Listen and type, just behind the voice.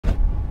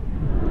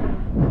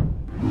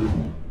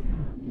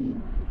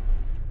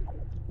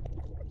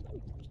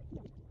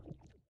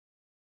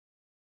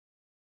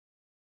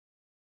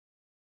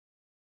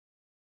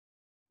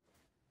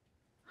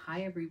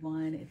Hi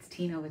everyone, it's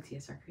Tina with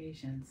TSR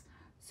Creations.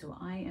 So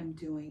I am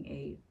doing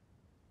a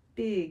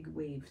big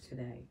wave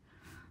today.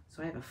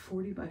 So I have a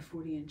 40 by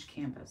 40 inch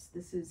canvas.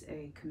 This is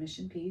a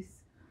commission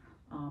piece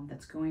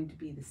that's going to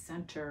be the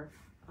center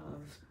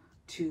of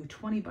two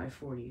 20 by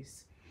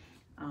 40s.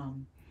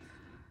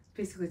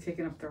 Basically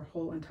taking up their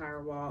whole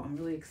entire wall. I'm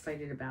really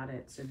excited about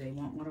it. So they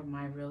want one of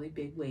my really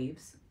big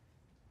waves.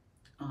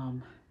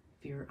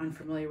 If you're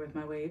unfamiliar with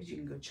my waves, you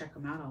can go check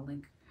them out.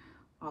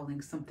 I'll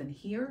link something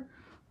here.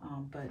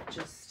 But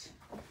just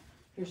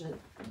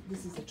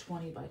this is a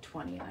 20 by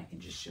 20, and I can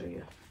just show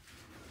you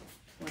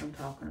what I'm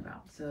talking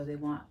about. So they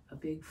want a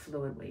big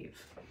fluid wave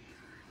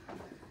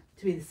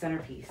to be the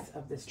centerpiece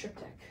of this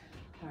triptych.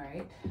 All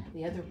right,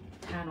 the other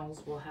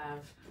panels will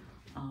have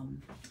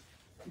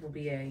will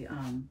be a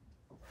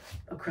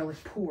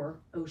acrylic pour,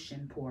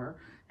 ocean pour,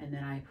 and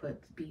then I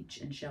put beach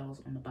and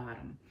shells on the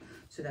bottom.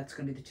 So that's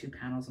going to be the two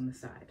panels on the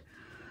side.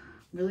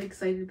 I'm really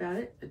excited about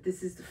it, but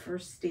this is the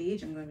first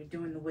stage. I'm going to be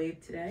doing the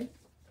wave today.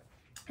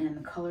 And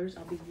the colors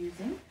I'll be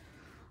using,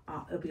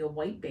 it'll be a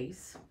white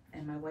base,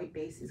 and my white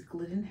base is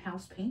Gliden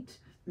house paint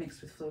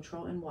mixed with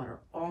floetrol and water.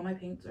 All my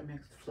paints are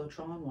mixed with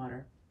floetrol and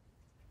water.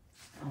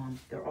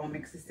 They're all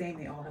mixed the same.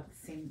 They all have the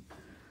same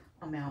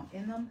amount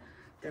in them.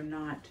 They're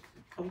not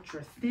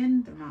ultra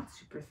thin. They're not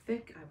super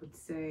thick. I would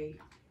say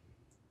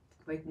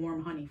like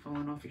warm honey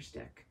falling off your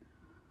stick,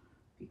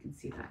 if you can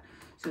see that.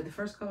 So the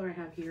first color I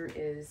have here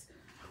is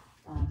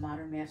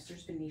Modern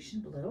Masters Venetian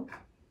Blue.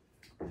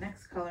 The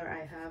next color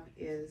I have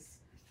is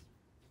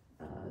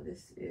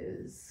this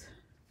is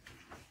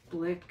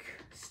Blick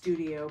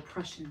Studio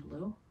Prussian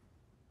Blue.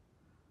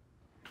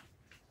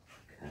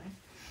 Okay.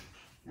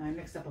 Now I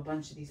mixed up a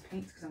bunch of these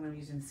paints because I'm going to be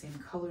using the same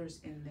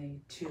colors in the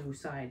two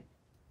side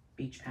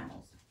beach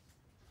panels.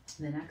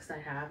 The next I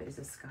have is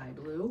a Sky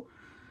Blue,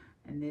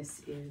 and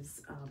this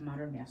is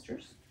Modern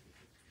Masters.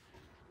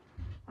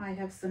 I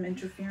have some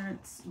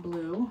Interference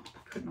Blue,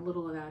 putting a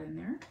little of that in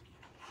there.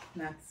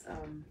 And that's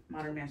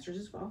Modern Masters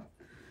as well.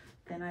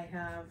 Then I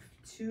have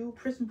two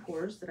prism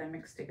pours that I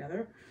mixed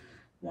together.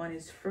 One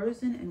is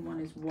Frozen and one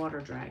is Water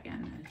Dragon.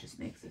 And it just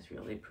makes this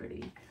really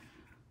pretty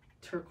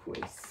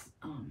turquoise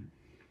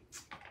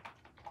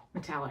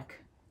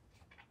metallic.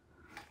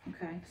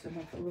 Okay, so I'm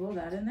gonna put a little of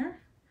that in there.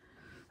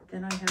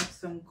 Then I have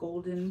some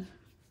golden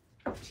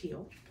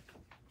teal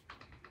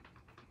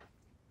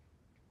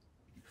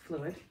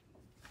fluid.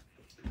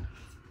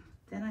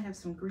 Then I have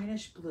some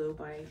greenish blue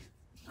by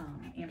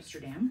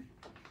Amsterdam.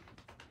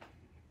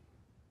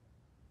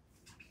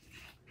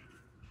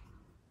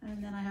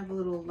 And then I have a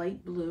little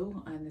light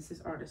blue, and this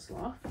is Artist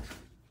Loft.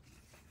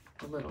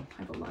 A little,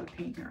 I have a lot of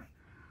paint here.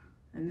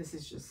 And this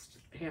is just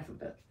half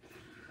of it.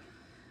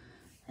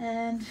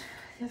 And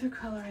the other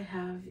color I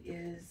have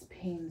is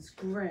Paynes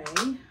Gray,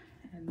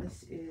 and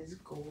this is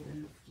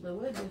Golden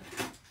Fluid.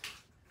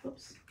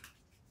 Whoops.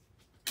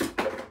 Did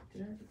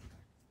I?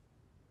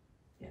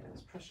 Yeah, that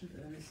was Prussian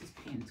blue, and this is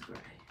Paynes Gray.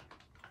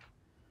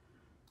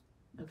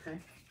 Okay.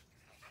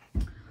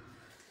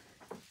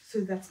 So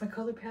that's my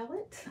color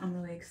palette. I'm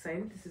really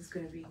excited. This is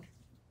going to be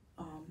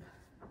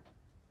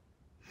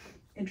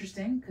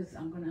interesting because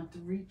I'm going to have to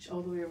reach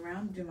all the way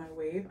around and do my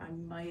wave. I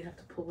might have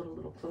to pull it a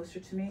little closer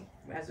to me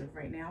as of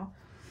right now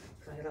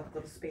because I left a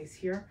little space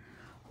here.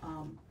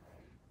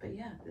 But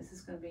yeah, this is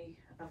going to be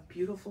a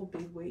beautiful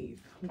big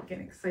wave. I'm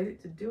getting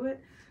excited to do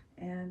it,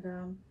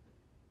 and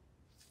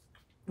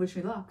wish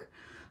me luck.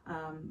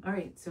 All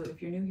right, so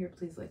if you're new here,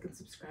 please like and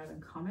subscribe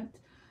and comment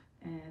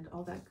and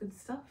all that good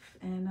stuff.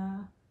 And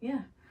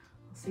yeah.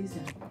 See you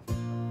soon.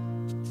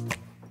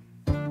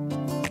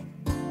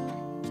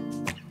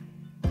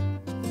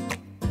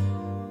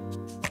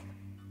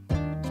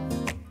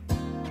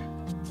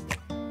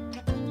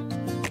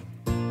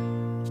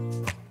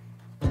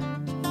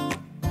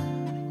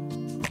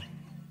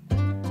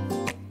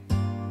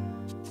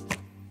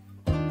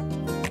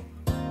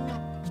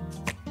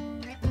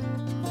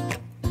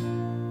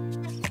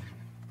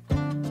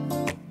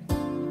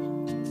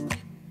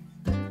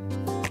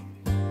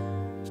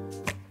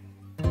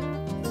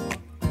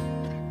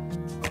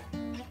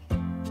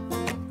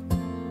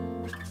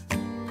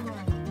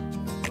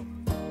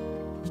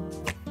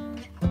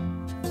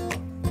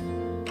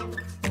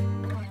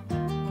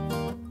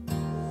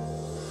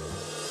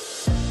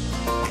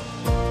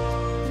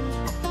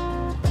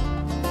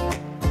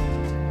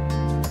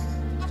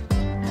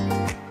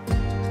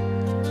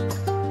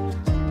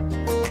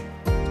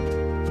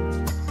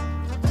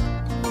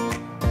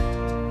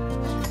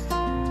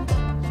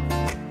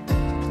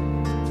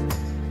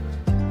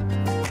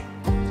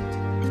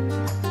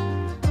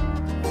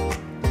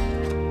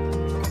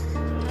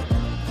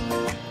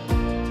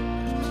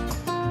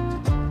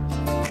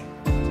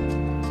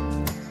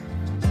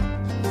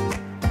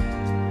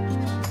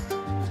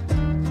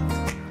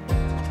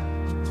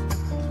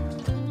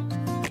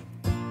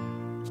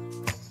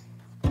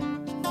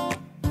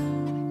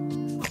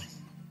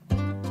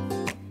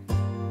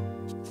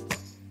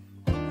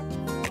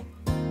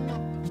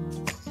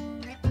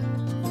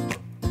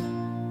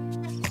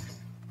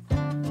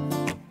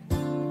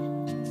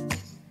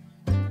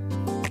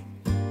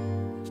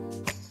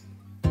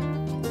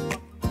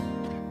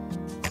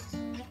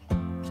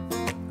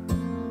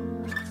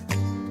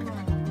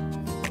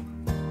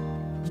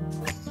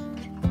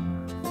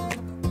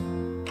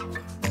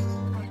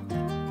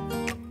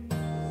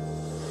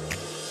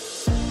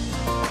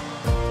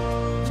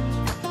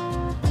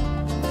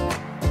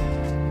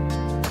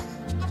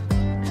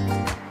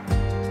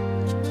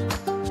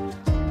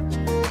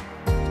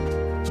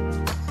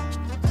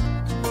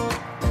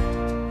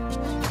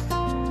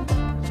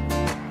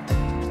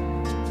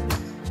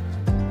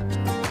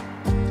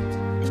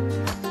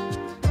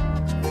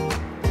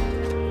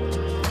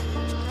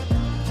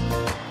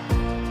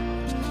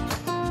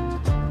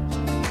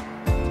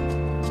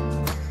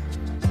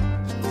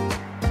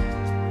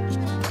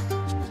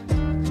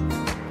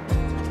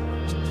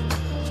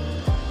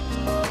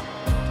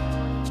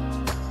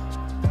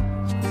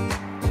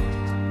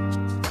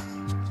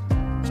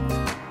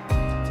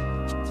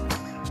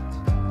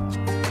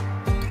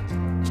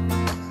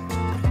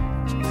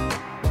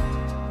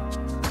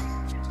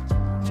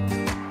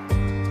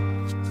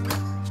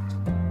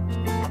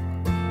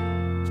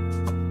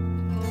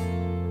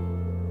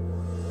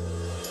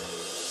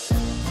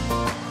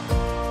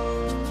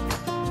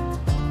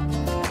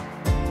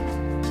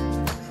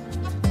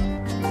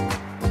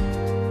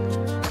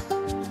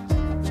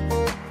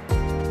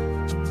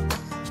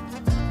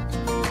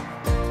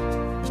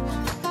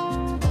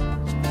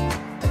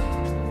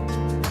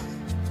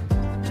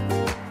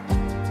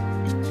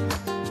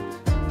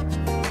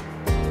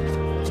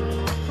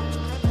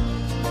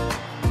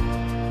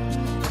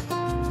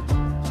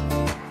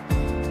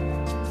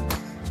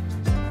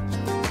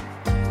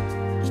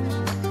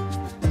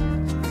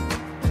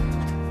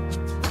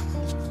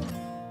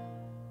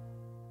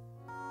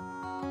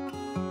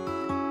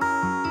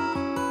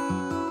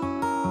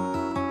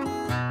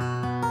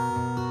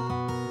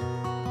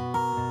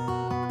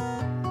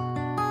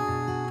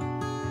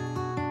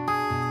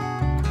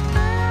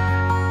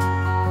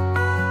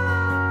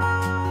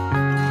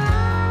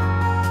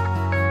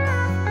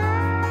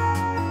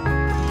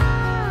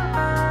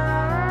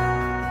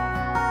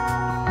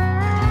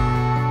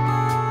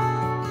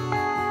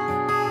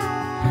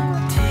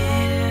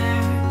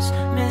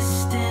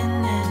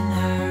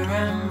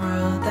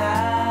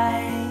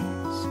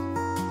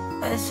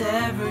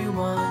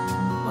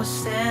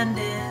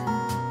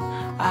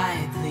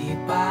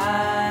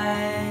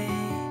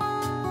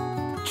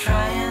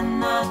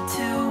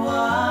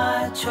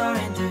 touch or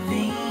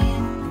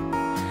intervene,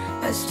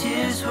 as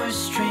tears were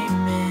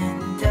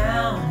streaming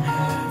down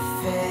her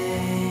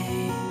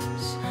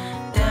face,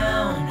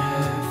 down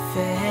her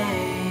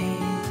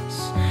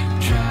face.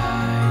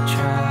 Try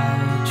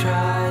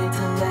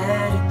to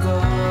let it go.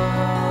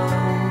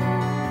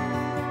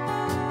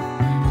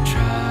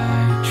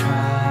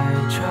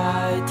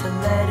 Try to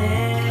let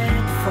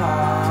it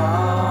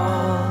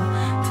fall,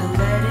 to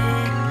let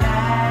it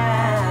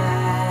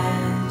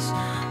pass,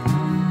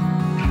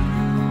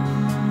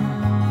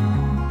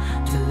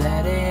 to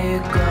let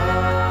it go.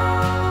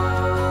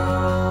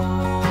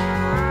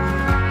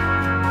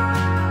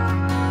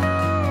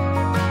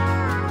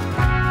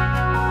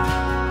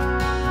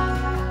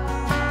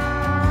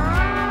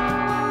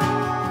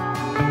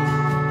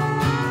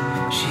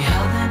 She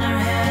held in her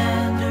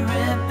hand a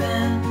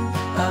ribbon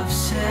of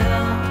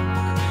silk,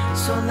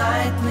 so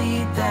lightly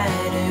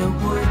that it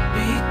would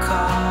be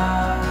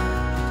caught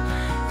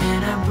in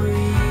a breeze.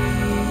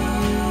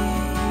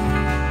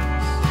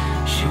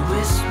 She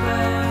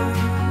whispered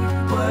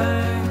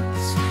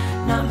words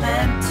not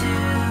meant to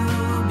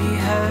be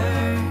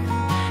heard.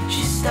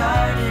 She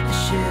started to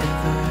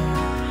shiver,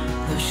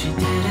 though she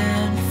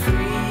didn't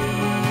freeze.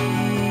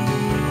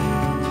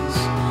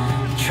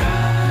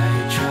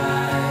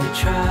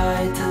 Try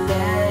to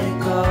let it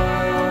go.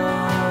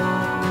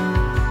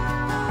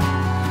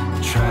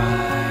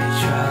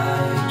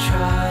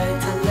 Try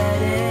to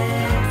let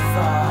it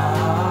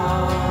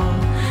fall,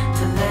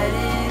 to let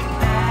it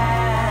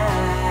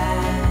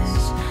pass,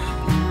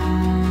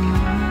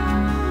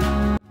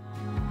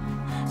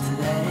 to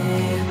let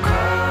it go.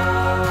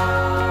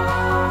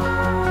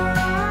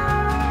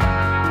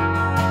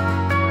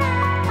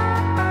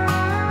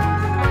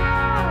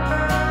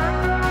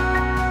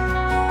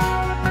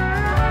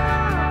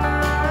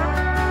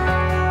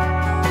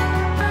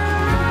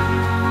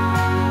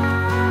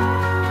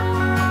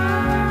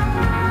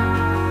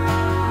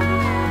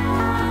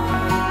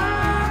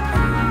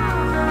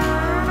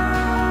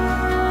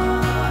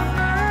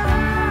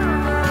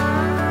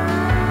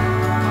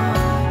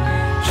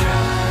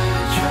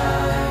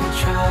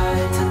 Try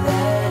to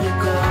let it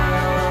go.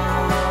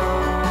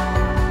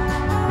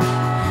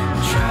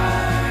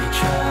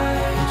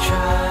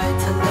 Try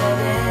to let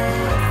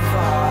it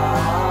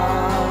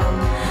fall,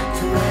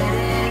 to let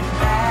it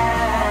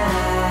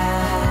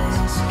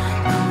pass,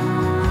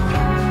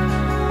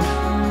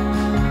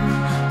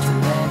 to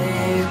let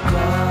it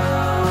go.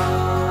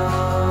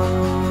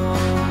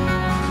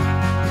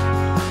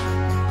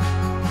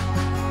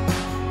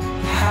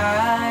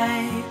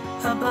 High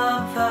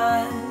above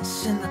us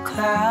in the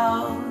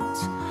clouds,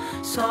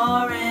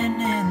 soaring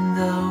in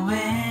the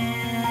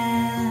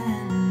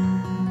wind,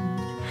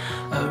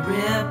 a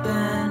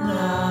ribbon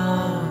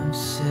of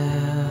silk.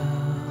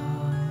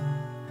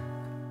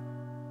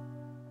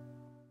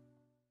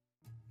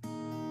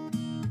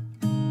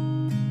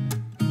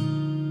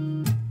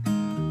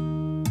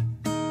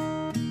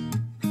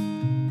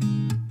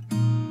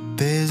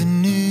 There's a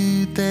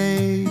new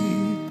day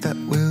that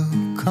will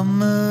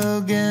come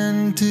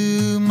again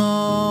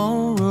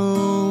tomorrow.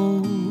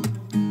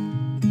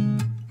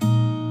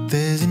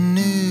 There's a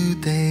new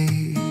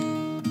day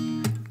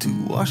to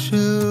wash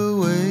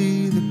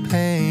away the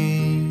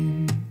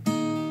pain.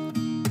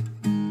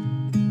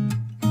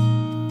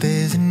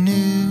 There's a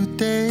new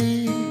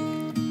day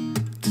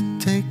to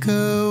take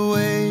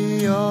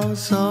away your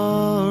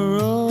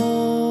sorrow,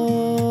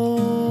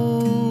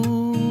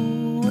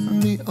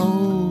 and the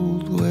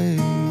old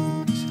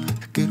ways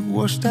get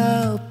washed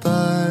out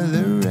by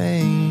the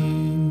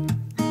rain.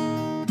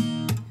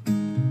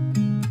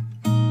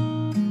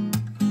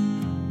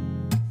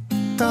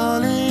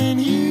 Darling,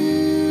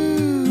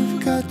 you've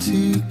got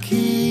to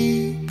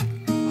keep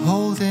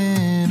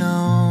holding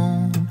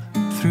on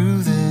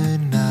through the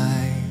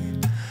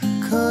night,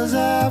 'cause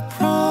I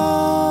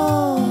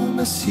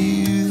promise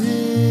you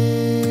this: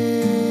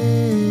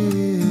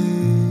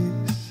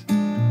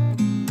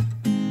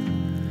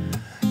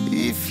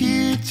 if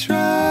you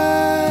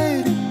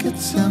try to get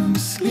some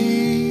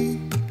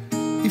sleep,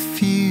 if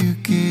you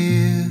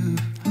give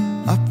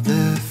up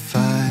the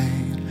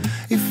fight,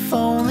 if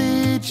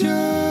only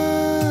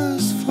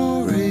just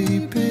for a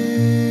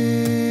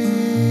bit,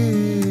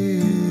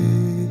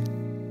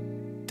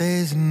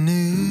 there's a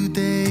new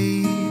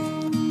day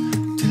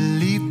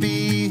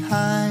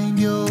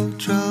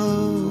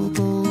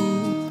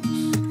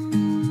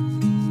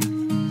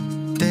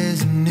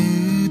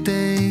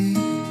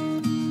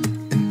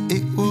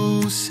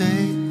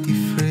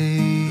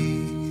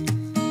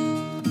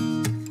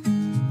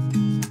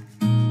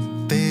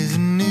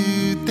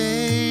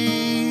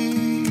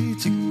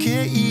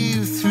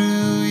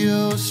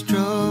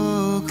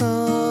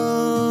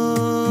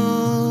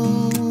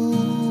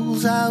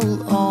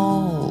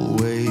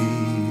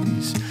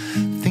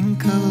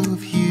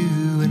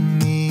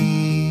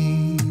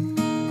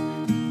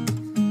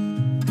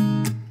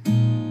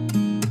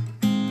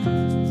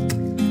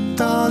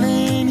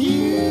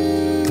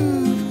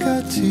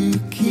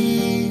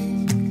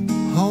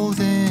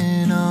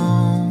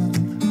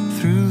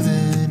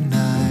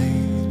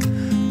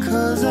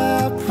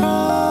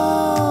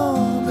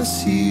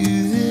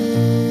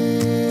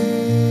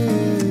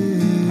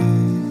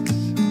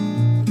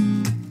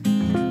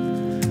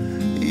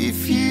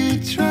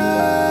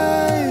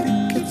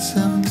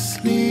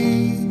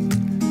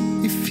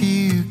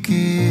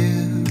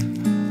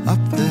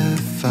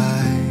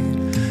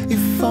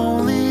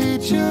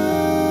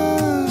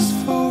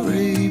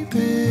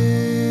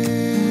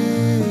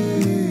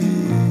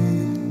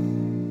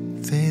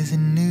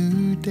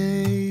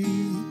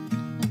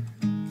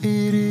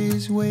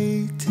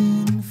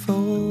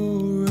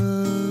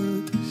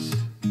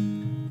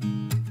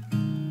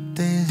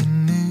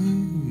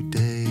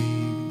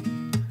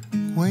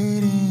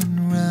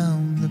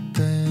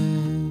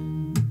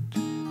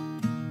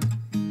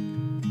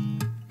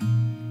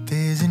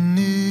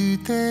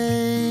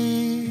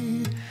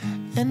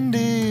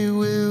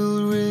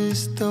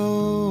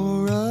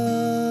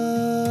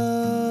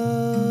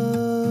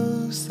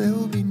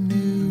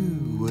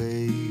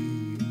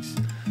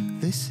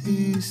this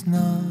is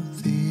not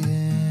the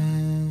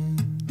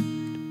end.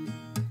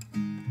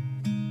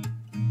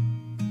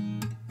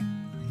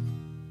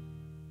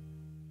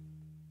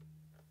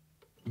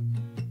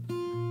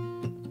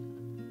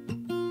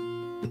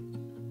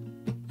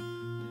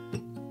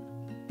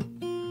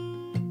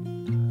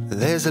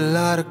 There's a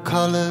lot of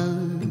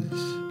colors,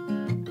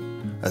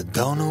 I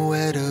don't know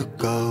where to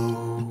go.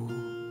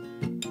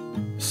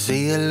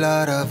 See a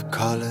lot of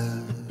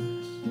colors,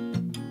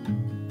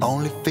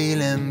 only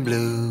feeling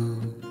blue.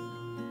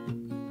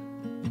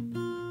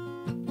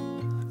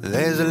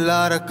 There's a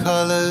lot of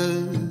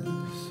colors,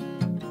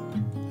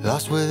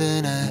 lost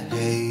within a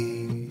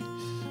haze.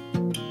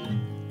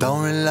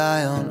 Don't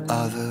rely on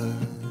others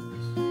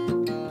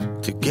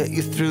to get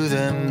you through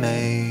the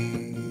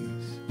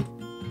maze.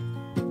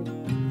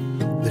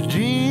 The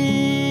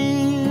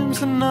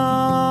dreams are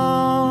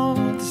not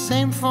the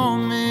same for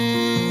me.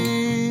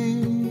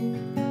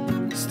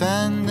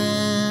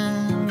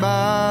 Standing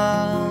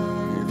by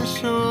the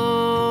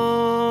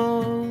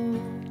shore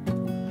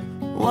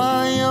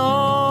while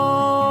you're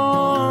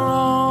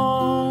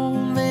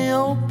on the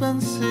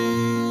open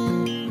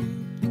sea,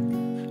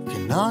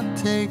 cannot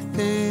take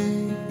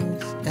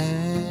this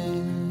anymore.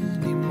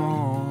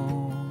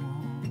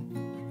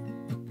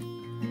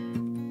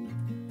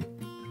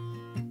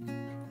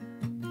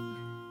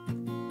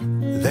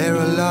 There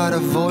are a lot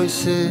of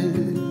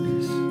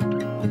voices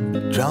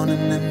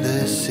drowning in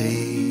the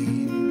sea.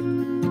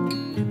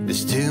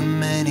 There's too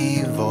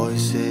many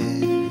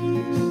voices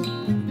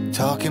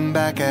talking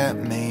back at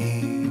me.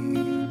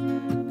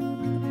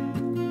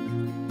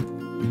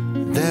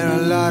 There are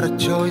a lot of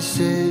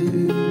choices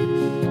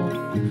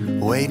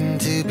waiting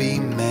to be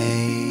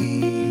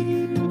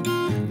made.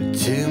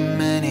 Too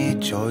many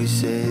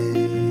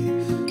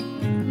choices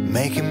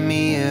making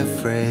me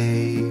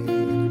afraid.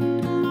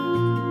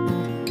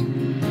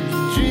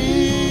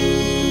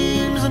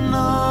 Dreams are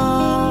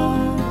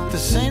not the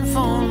same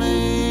for me.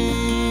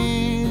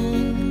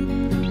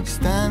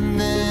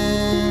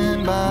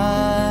 Standing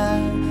by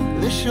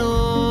the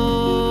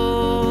shore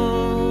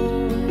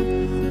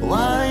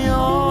while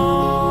you're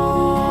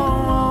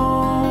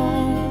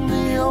on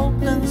the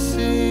open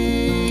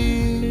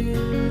sea,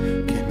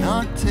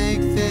 cannot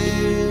take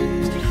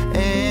this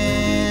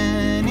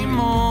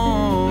anymore.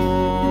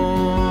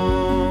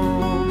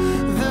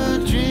 The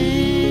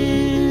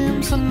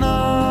dreams are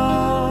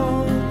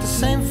not the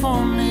same for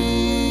me.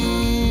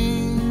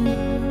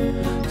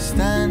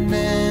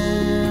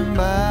 Standing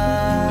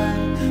by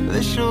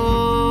the shore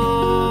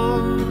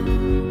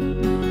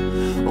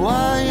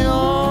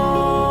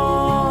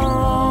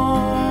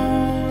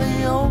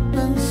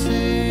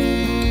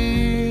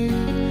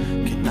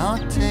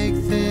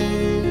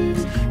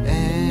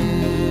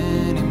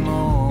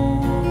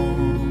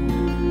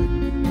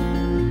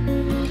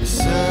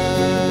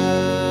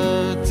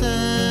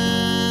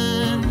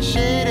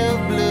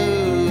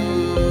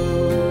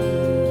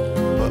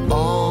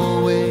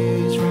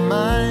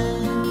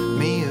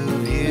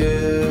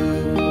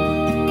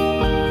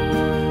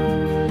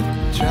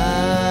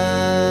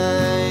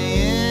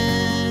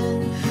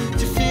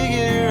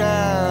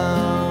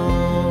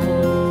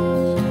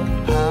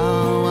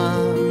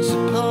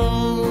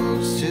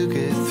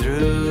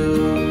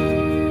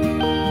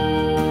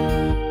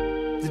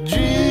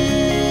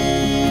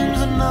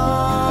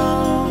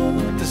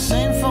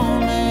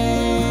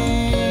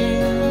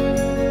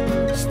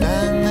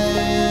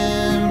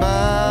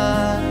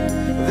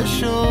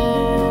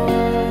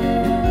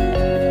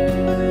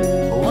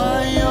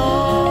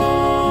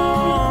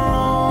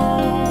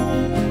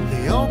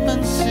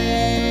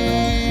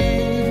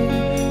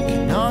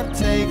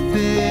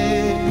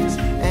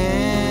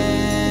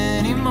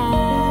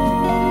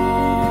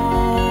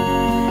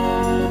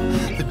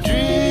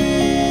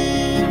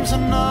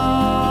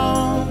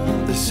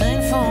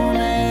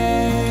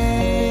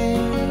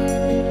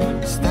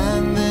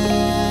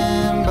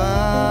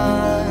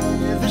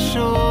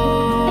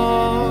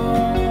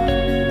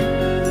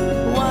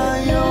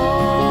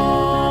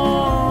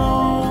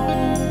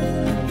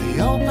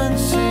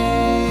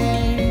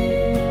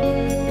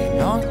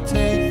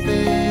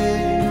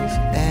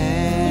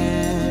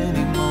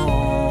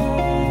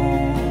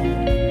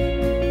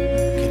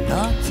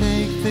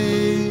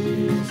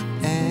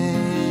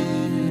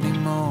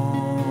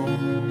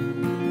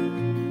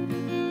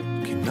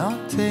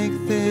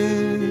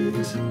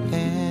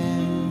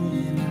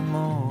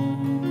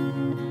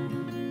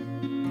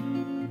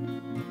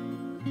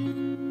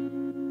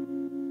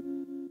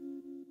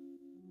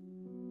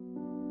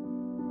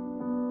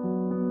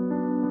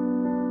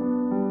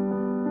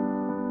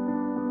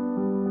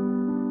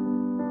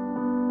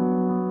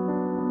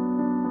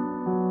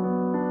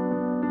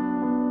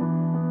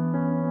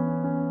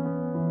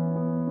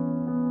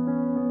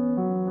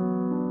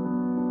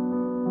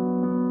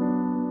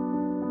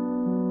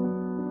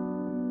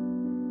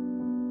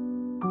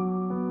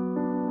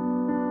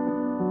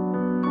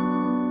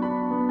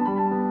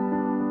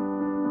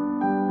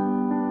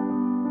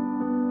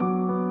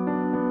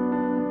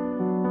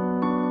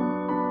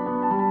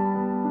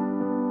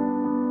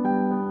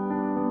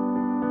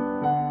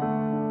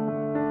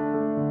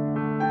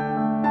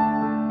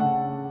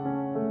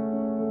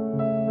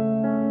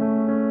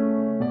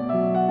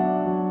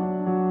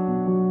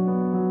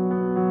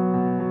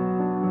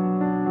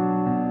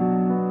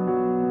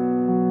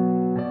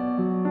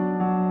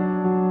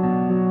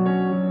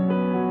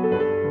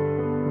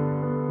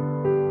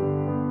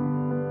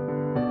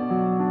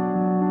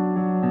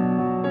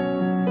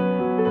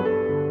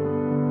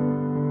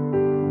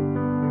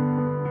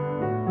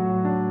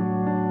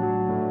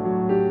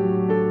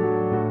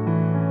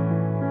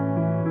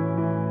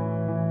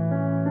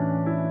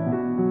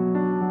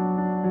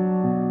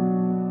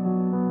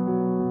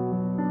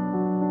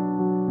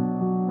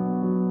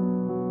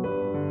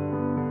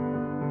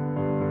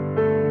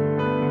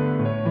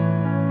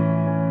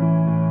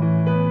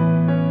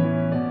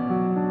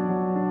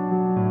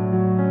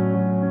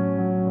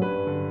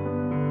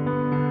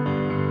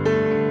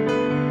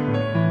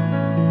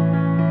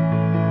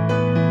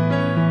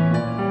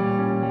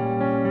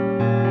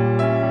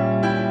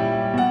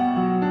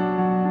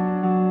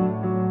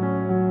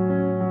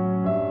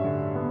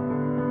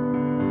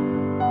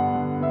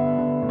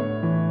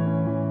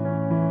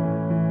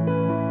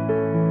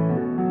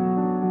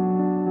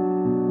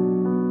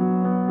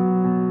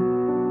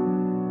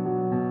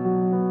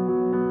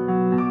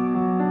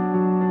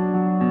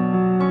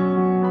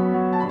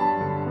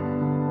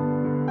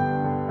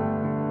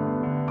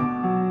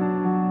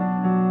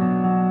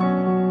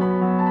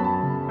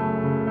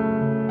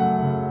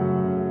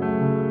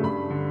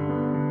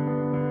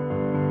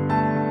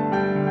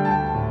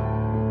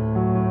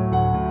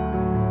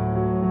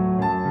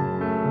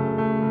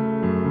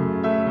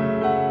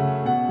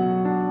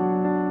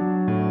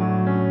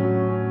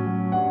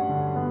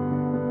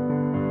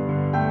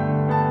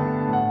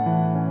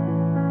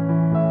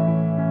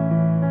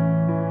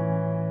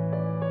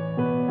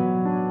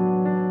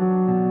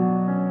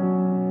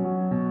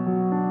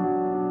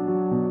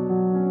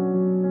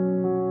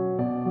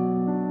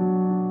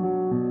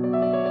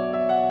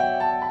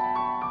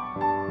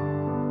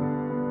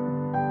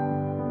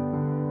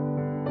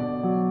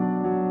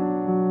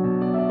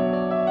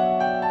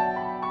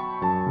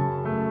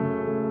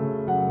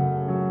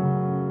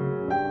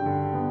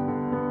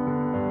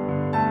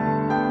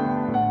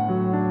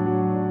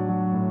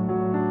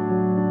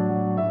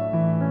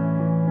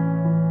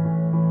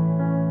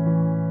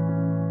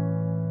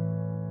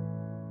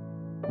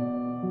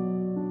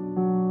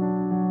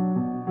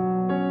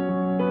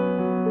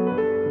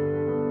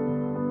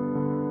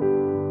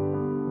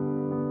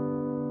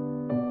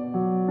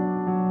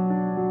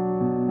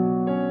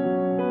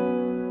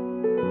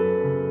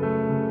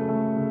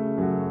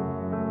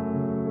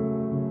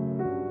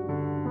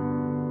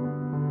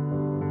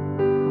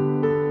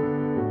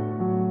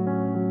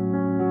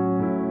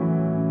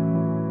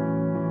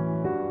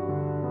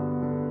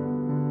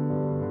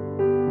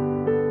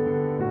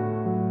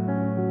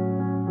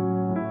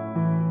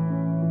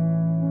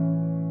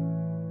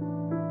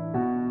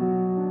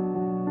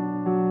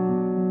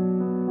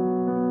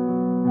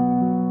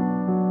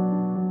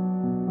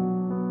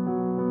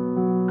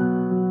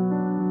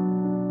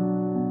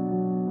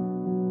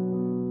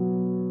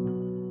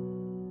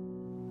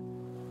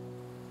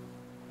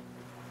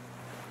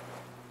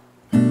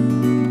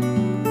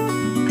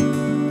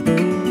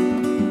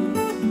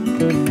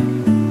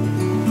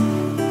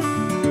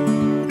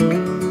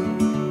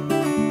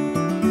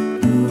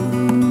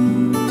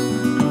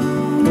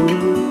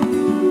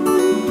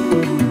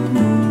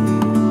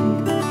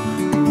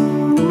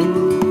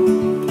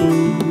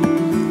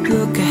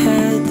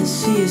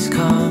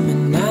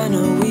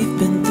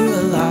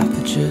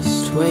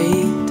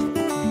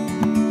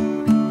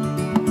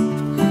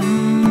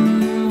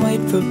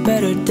for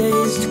better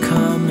days to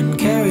come and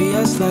carry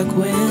us like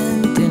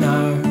wind in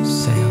our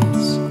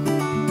sails.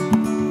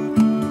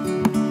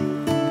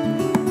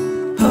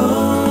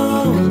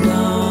 Hold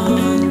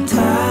on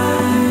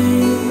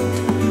tight,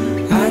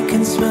 I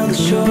can smell the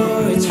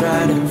shore, it's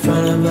right in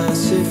front of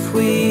us if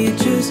we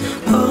just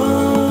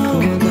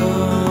hold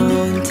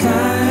on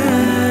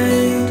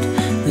tight.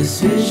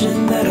 This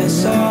vision that I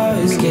saw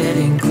is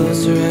getting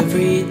closer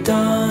every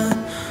dawn.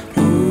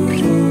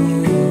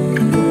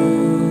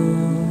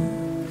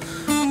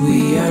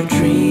 We are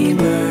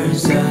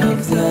dreamers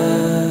of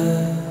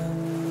the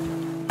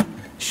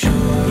shore.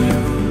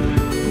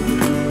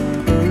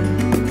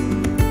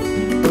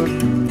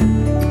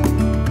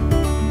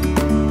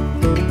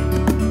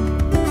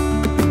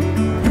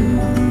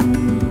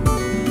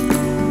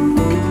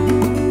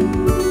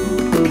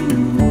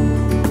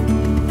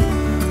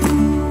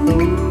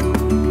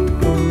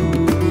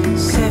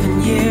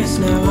 7 years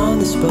now on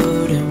this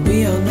boat, and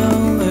we all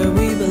know where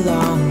we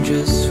belong.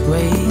 Just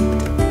wait.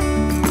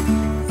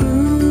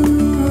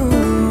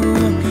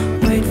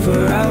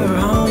 For our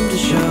home to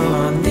show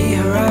on the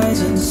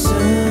horizon,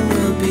 soon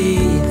we'll be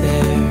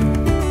there.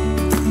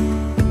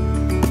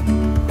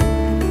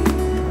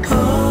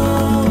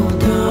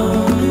 Hold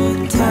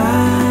on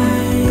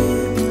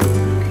tight,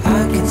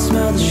 I can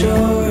smell the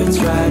shore, it's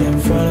right in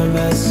front of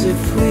us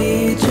if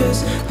we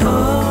just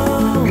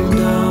hold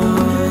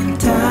on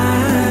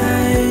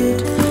tight.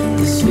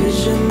 This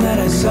vision that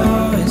I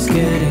saw is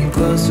getting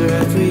closer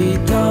every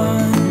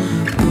dawn.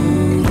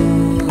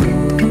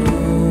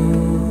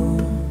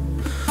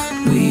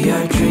 We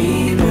are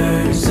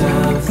dreamers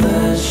of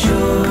the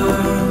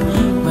shore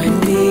when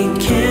we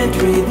can't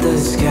read the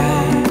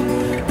sky.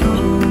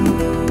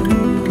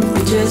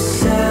 We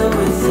just